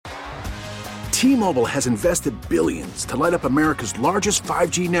T-Mobile has invested billions to light up America's largest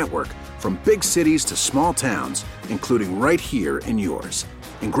 5G network, from big cities to small towns, including right here in yours.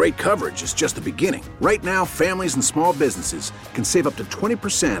 And great coverage is just the beginning. Right now, families and small businesses can save up to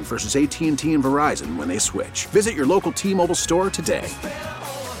 20% versus AT&T and Verizon when they switch. Visit your local T-Mobile store today.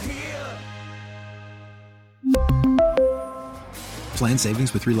 Plan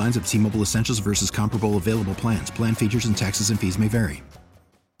savings with 3 lines of T-Mobile Essentials versus comparable available plans. Plan features and taxes and fees may vary.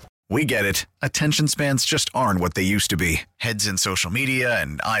 We get it. Attention spans just aren't what they used to be. Heads in social media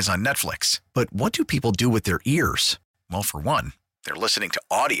and eyes on Netflix. But what do people do with their ears? Well, for one, they're listening to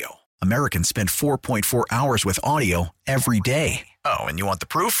audio. Americans spend 4.4 hours with audio every day. Oh, and you want the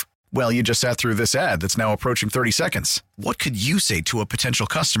proof? Well, you just sat through this ad that's now approaching 30 seconds. What could you say to a potential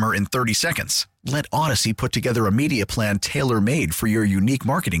customer in 30 seconds? Let Odyssey put together a media plan tailor-made for your unique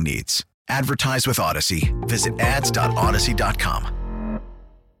marketing needs. Advertise with Odyssey. Visit ads.odyssey.com.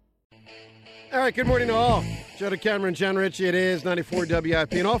 All right, good morning to all. Joe DeCamara and John Ritchie. It is 94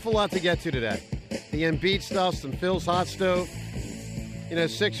 WIP. An awful lot to get to today. The Embiid stuff, some Phil's hot stove. You know,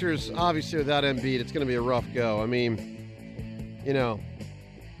 Sixers, obviously without Embiid, it's going to be a rough go. I mean, you know,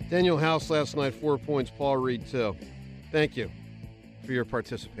 Daniel House last night, 4 points. Paul Reed, 2. Thank you for your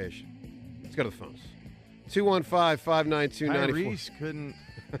participation. Let's go to the phones. 215-592-94. Tyrese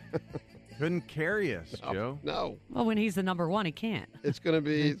couldn't carry us, Joe. No. Well, when he's the number one, he can't. It's gonna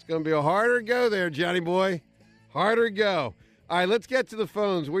be a harder go there, Johnny boy. Harder go. All right, let's get to the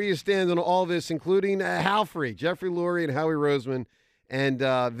phones. Where you stand on all this, including Halfrey, Jeffrey Lurie, and Howie Roseman, and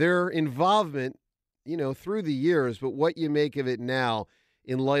their involvement, you know, through the years, but what you make of it now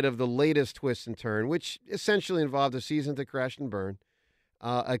in light of the latest twist and turn, which essentially involved a season that crashed and burned,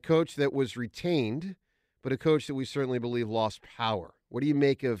 a coach that was retained, but a coach that we certainly believe lost power. What do you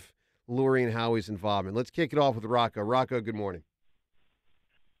make of Lurie and Howie's involvement? Let's kick it off with Rocco. Rocco, good morning.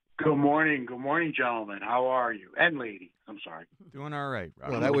 Good morning. Good morning, gentlemen. How are you? And lady. I'm sorry. Doing all right,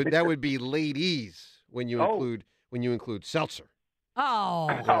 Rob. Well, that would be ladies when you include Seltzer. Oh,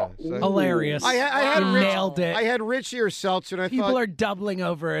 Yeah, so hilarious! I had You Rich, nailed it. I had Richie or Seltzer, and I People thought are doubling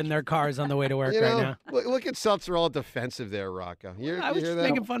over in their cars on the way to work you right know, now. Look at Seltzer, all defensive there, Rocco. I was hear just that?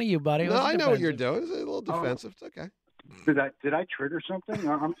 making fun of you, buddy. No, I know what you're defensive. doing. It's a little defensive. It's okay. Did I trigger something?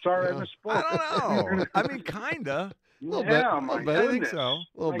 I'm sorry I misspoke. I don't know. I mean, kinda. Little Yeah, bit. my Little bit. I think goodness. so. A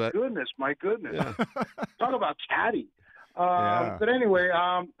little My bit. goodness, my goodness. Yeah. Talk about chatty. Yeah. But anyway,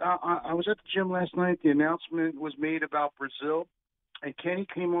 I was at the gym last night. The announcement was made about Brazil, and Kenny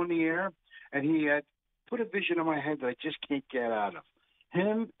came on the air, and he had put a vision in my head that I just can't get out of.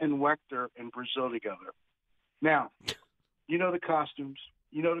 Him and Wechter and Brazil together. Now, you know the costumes.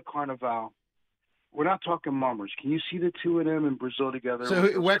 You know the Carnival. We're not talking mummers. Can you see the two of them in Brazil together? So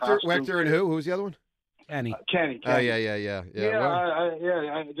with those costumes? Wechter and who? Who was the other one? Kenny. Kenny. Oh, Kenny. yeah. Yeah,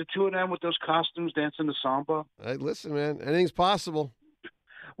 the two of them with those costumes dancing the samba. Listen, man, anything's possible.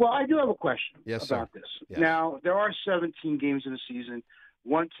 Well, I do have a question Yes, about sir. this. Yes. Now, there are 17 games in the season.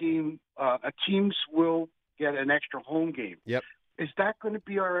 Teams will get an extra home game. Yep. Is that going to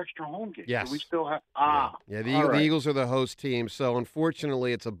be our extra home game? Yes. Do we still have Yeah, all right. the Eagles are the host team, so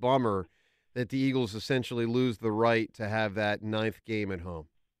unfortunately it's a bummer that the Eagles essentially lose the right to have that 9th game at home.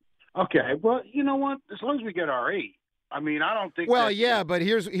 Okay, well, you know what? As long as we get our 8. I mean, I don't think Well, that's- yeah, but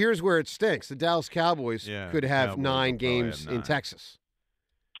here's where it stinks. The Dallas Cowboys could have Cowboys 9 will probably games have in 9. Texas.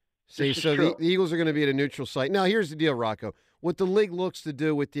 See, This is so true. the Eagles are going to be at a neutral site. Now, here's the deal, Rocco. What the league looks to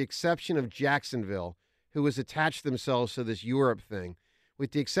do, with the exception of Jacksonville, who has attached themselves to this Europe thing,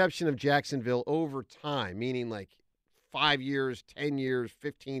 with the exception of Jacksonville over time, meaning like 5 years, 10 years,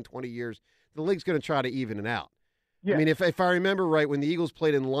 15, 20 years, the league's going to try to even it out. Yeah. I mean, if I remember right, when the Eagles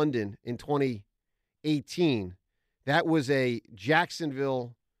played in London in 2018, that was a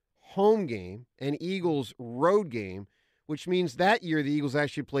Jacksonville home game, an Eagles road game, which means that year the Eagles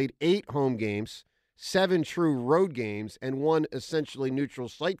actually played 8 home games, 7 true road games, and 1 essentially neutral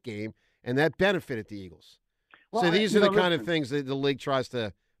site game, and that benefited the Eagles. Well, So these are the kind of listen. things that the league tries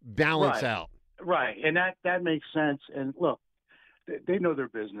to balance Right. out. Right, and that makes sense. And look, they know their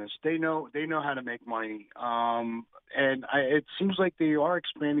business. They know how to make money. It seems like they are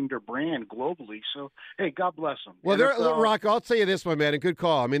expanding their brand globally. So hey, God bless them. Well, Rock, I'll tell you this, my man, a good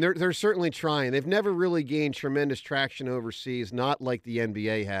call. I mean, they're certainly trying. They've never really gained tremendous traction overseas, not like the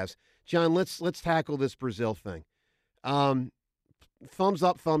NBA has. John, let's tackle this Brazil thing. Thumbs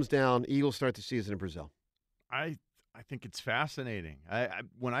up, thumbs down. Eagles start the season in Brazil. I think it's fascinating.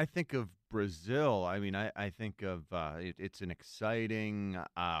 When I think of Brazil, I mean, I think of it's an exciting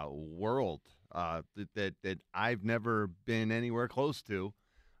world that I've never been anywhere close to.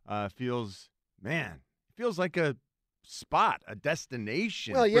 Feels like a spot, a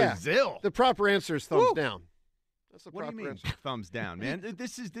destination. Well, yeah. Brazil. The proper answer is thumbs down. That's the What do proper you mean, answer. thumbs down, man?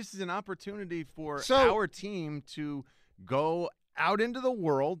 This is an opportunity for So- our team to go out into the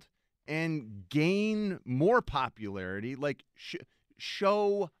world and gain more popularity, like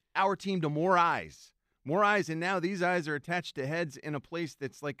show our team to more eyes. And now these eyes are attached to heads in a place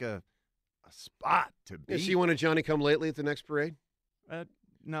that's like a spot to be. Yeah, so you want a Johnny come lately at the next parade?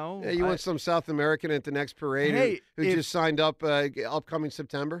 No. Yeah, you want some South American at the next parade Hey, who just signed up upcoming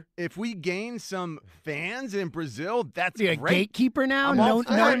September? If we gain some fans in Brazil, that's Is he a great. gatekeeper now? I'm No, all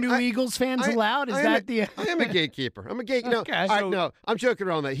for no it. new Eagles fans allowed? Is that the? I am a gatekeeper. I'm a gate. No, Okay. all right, no, I'm joking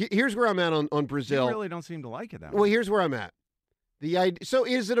around that. Here's where I'm at on Brazil. You really don't seem to like it that Well, much. here's where I'm at. The idea, so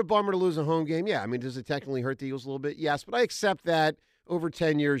is it a bummer to lose a home game? Yeah. I mean, does it technically hurt the Eagles a little bit? Yes, but I accept that over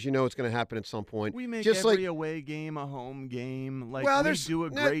 10 years, it's going to happen at some point. We make just every like, away game a home game. Like, Well, we there's- do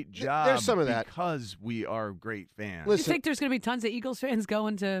a no, great job there's some of that. because we are great fans. You Listen, think there's going to be tons of Eagles fans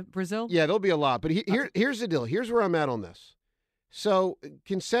going to Brazil? yeah, there'll be a lot. But here's the deal. Here's where I'm at on this. So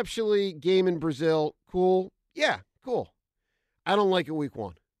conceptually, game in Brazil, cool. Yeah, cool. I don't like it week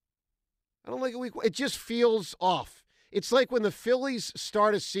one. It just feels off. It's like when the Phillies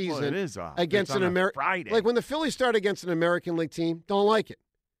start a season Well, it is off. against It's on an a American, Friday. like when the Phillies start against an American League team, don't like it.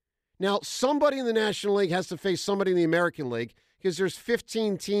 Now, somebody in the National League has to face somebody in the American League because there's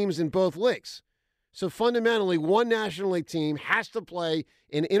 15 teams in both leagues. So fundamentally, one National League team has to play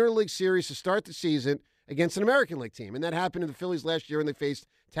an interleague series to start the season against an American League team. And that happened to the Phillies last year when they faced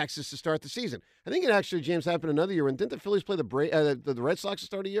Texas to start the season. I think it actually, James, happened another year when didn't the Phillies play the Red Sox to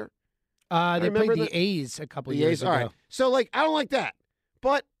start a year? They remember played the the- A's a couple The years A's, ago. all right. So, I don't like that.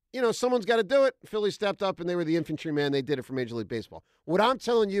 But, someone's got to do it. Philly stepped up, and they were the infantryman. They did it for Major League Baseball. What I'm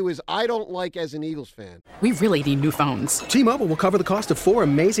telling you is I don't like, as an Eagles fan, We really need new phones. T-Mobile will cover the cost of 4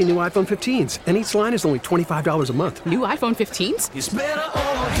 amazing new iPhone 15s, and each line is only $25 a month. New iPhone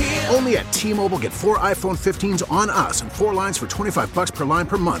 15s? Only at T-Mobile, get 4 iPhone 15s on us and 4 lines for $25 per line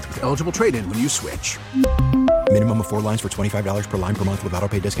per month with eligible trade-in when you switch. Minimum of 4 lines for $25 per line per month with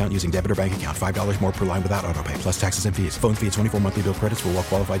autopay discount using debit or bank account. $5 more per line without autopay, plus taxes and fees. Phone fee at 24 monthly bill credits for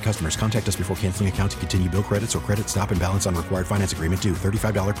well-qualified customers. Contact us before canceling account to continue bill credits or credit stop and balance on required finance agreement due.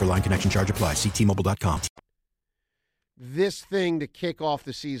 $35 per line connection charge applies. See T-Mobile.com. this thing to kick off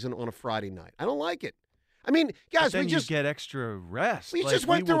the season on a Friday night. I don't like it. I mean, guys, But then we just you get extra rest. we Like, just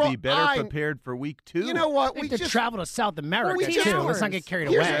went we will through be better prepared for week 2. You know what? We We to just travel to South America we just- too. Let's not get carried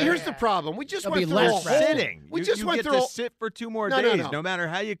here's, away. here's the problem. We just There'll went be through a less whole rest. sitting. We You- just you went get through to a- sit for 2 more No, days, no, no. no matter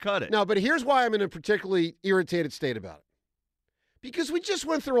how you cut it. No, but here's why I'm in a particularly irritated state about it. Because we just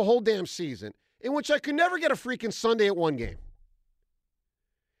went through a whole damn season in which I could never get a freaking Sunday at one game.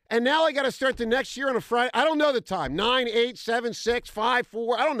 And now I got to start the next year on a Friday. I don't know the time. 9, 8, 7, 6, 5,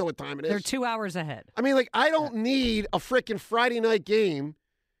 4. I don't know what time it is. They're 2 hours ahead. I mean, I don't need a freaking Friday night game.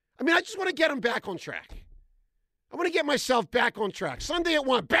 I mean, I just want to get them back on track. I want to get myself back on track. Sunday at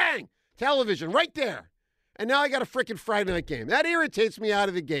 1, bang, television right there. And now I got a freaking Friday night game. That irritates me out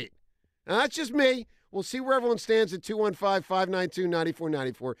of the gate. Now, that's just me. We'll see where everyone stands at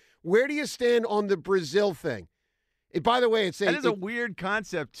 215-592-9494. Where do you stand on the Brazil thing? By the way, That is a weird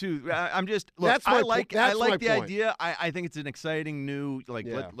concept too. I'm just look, That's my I like po- that's my the point. idea. I think it's an exciting new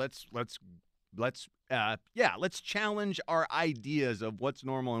Yeah. let's challenge our ideas of what's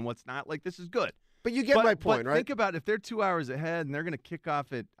normal and what's not. Like, this is good. But you get my point, but right? Think about if they're 2 hours ahead and they're going to kick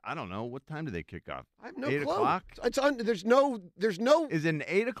off at, I don't know, what time do they kick off? I have no 8 clue. o'clock? There's no. Is it an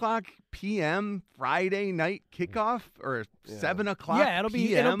 8 o'clock p.m. Friday night kickoff or 7 o'clock? Yeah, it'll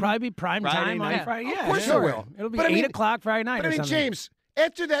p.m. probably be prime Friday time on night? Friday. Yeah, Of course sure. it will. It'll be But I 8 mean- o'clock Friday night But I or mean, something. James,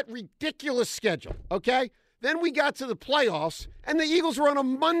 after that ridiculous schedule, okay? Then we got to the playoffs, and the Eagles were on a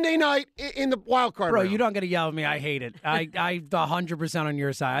Monday night in the wild card Bro, round. you don't get to yell at me. I hate it. I'm 100% on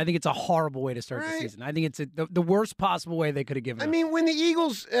your side. I think it's a horrible way to start the Right. season. I think it's the worst possible way they could have given I us. mean, when the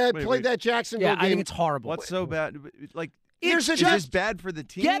Eagles played wait. that Jacksonville yeah, game, I think it's horrible. What's so bad? Like, There's a is this just- bad for the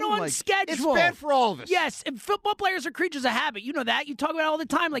team? Get on Like, schedule. it's bad for all of us. Yes, and football players are creatures of habit. You know that. You talk about it all the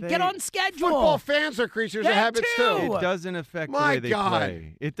time. Like, get They- on schedule. Football fans are creatures of That habits, too. It doesn't affect My the way they God.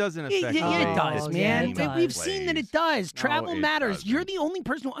 play. It doesn't affect Yeah, the yeah, way it does, Oh, man. yeah, it We've does. seen that it does. No, Travel it matters. doesn't. You're the only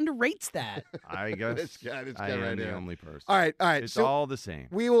person who underrates that. I guess This guy I right am the here. only person. All right. It's So all the same.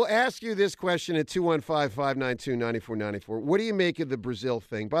 we will ask you this question at 215-592-9494. What do you make of the Brazil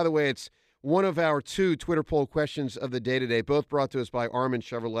thing? By the way, it's one of our 2 Twitter poll questions of the day today, both brought to us by Armin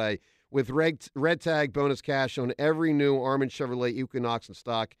Chevrolet, with red tag bonus cash on every new Armin Chevrolet Equinox in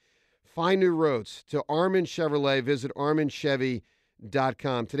stock. Find new roads to Armin Chevrolet. Visit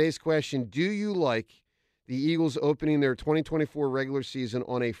arminchevy.com. Today's question, do you like The Eagles opening their 2024 regular season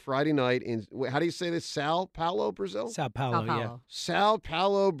on a Friday night in, how do you say this, Sao Paulo, Brazil? Sao Paulo, yeah. Sao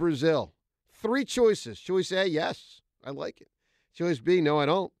Paulo, Brazil. 3 choices. Choice A, yes, I like it. Choice B, no, I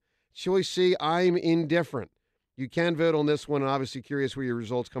don't. Choice C, I'm indifferent. You can vote on this one, and obviously curious where your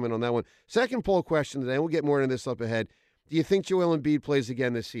results come in on that one. Second poll question today, and we'll get more into this up ahead. Do you think Joel Embiid plays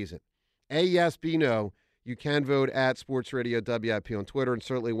again this season? A, yes, B, no. You can vote at Sports Radio WIP on Twitter and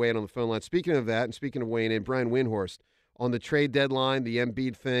certainly weigh in on the phone line. Speaking of that, and speaking of weighing in, Brian Windhorst on the trade deadline, the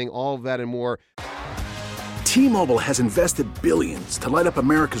Embiid thing, all of that and more. T-Mobile has invested billions to light up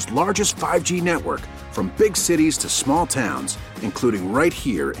America's largest 5G network, from big cities to small towns, including right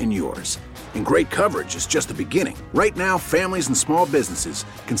here in yours. And great coverage is just the beginning. Right now, families and small businesses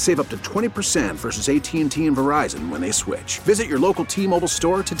can save up to 20% versus AT&T and Verizon when they switch. Visit your local T-Mobile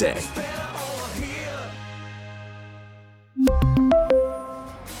store today.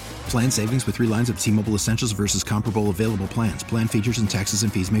 Plan savings with 3 lines of T-Mobile Essentials versus comparable available plans. Plan features and taxes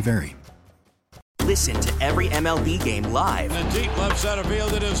and fees may vary. Listen to every MLB game live. In the deep left center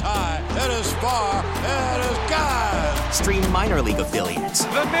field, it is high, it is far, it is gone. Stream minor league affiliates.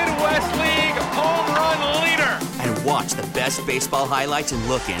 The Midwest League home run leader. And watch the best baseball highlights and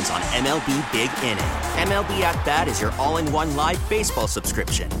look-ins on MLB Big Inning. MLB At Bat is your all-in-one live baseball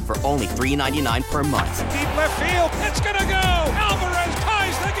subscription for only $3.99 per month. Deep left field, it's gonna go. Alvarez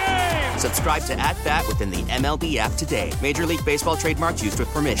ties the game. Subscribe to At Bat within the MLB app today. Major League Baseball trademarks used with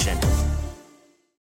permission.